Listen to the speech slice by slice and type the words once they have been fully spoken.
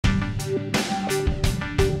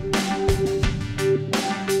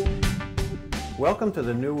Welcome to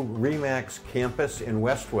the new RE/MAX campus in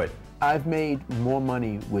Westwood. I've made more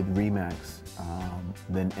money with RE/MAX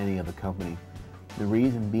than any other company. The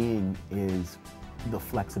reason being is the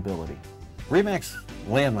flexibility. RE/MAX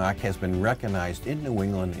Landmark has been recognized in New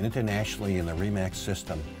England and internationally in the RE/MAX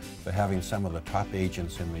system for having some of the top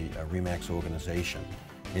agents in the RE/MAX organization.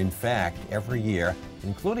 In fact, every year,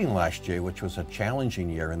 including last year, which was a challenging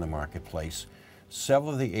year in the marketplace,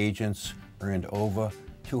 several of the agents earned over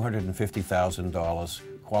 $250,000,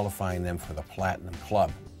 qualifying them for the Platinum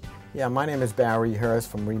Club. Yeah, my name is Barry Hurst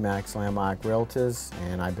from RE/MAX Landmark Realtors,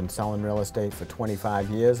 and I've been selling real estate for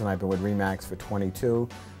 25 years, and I've been with RE/MAX for 22.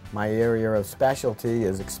 My area of specialty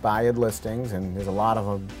is expired listings, and there's a lot of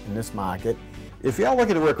them in this market. If you're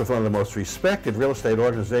looking to work with one of the most respected real estate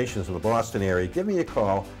organizations in the Boston area, give me a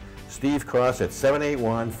call, Steve Koss, at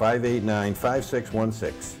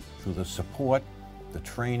 781-589-5616. Through the support, the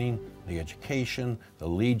training, the education, the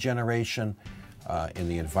lead generation, in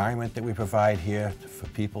the environment that we provide here for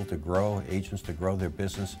people to grow, agents to grow their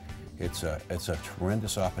business, it's a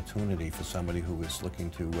tremendous opportunity for somebody who is looking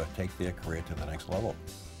to take their career to the next level.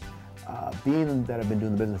 Being that I've been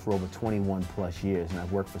doing the business for over 21 plus years, and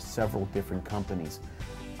I've worked for several different companies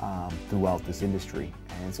throughout this industry,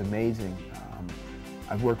 and it's amazing.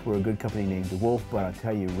 I've worked with a good company named DeWolf, but I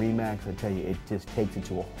tell you, RE/MAX, I tell you, it just takes it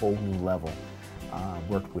to a whole new level.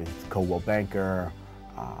 Worked with Coldwell Banker,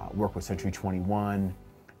 worked with Century 21,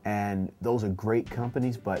 and those are great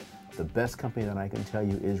companies, but the best company that I can tell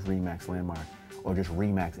you is RE/MAX Landmark, or just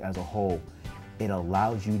RE/MAX as a whole. It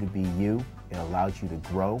allows you to be you, it allows you to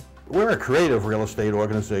grow. We're a creative real estate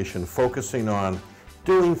organization focusing on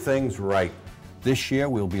doing things right. This year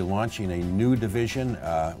we'll be launching a new division,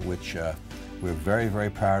 which we're very, very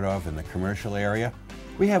proud of in the commercial area.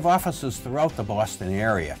 We have offices throughout the Boston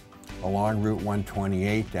area. Along Route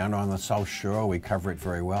 128, down on the South Shore, we cover it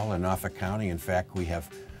very well in Norfolk County. In fact, we have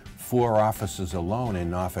 4 offices alone in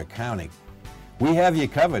Norfolk County. We have you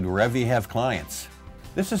covered wherever you have clients.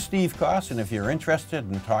 This is Steve Koss, and if you're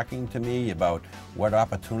interested in talking to me about what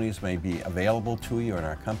opportunities may be available to you in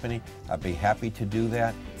our company, I'd be happy to do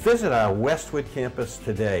that. Visit our Westwood campus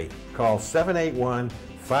today. Call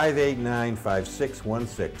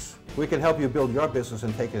 781-589-5616. We can help you build your business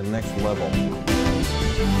and take it to the next level.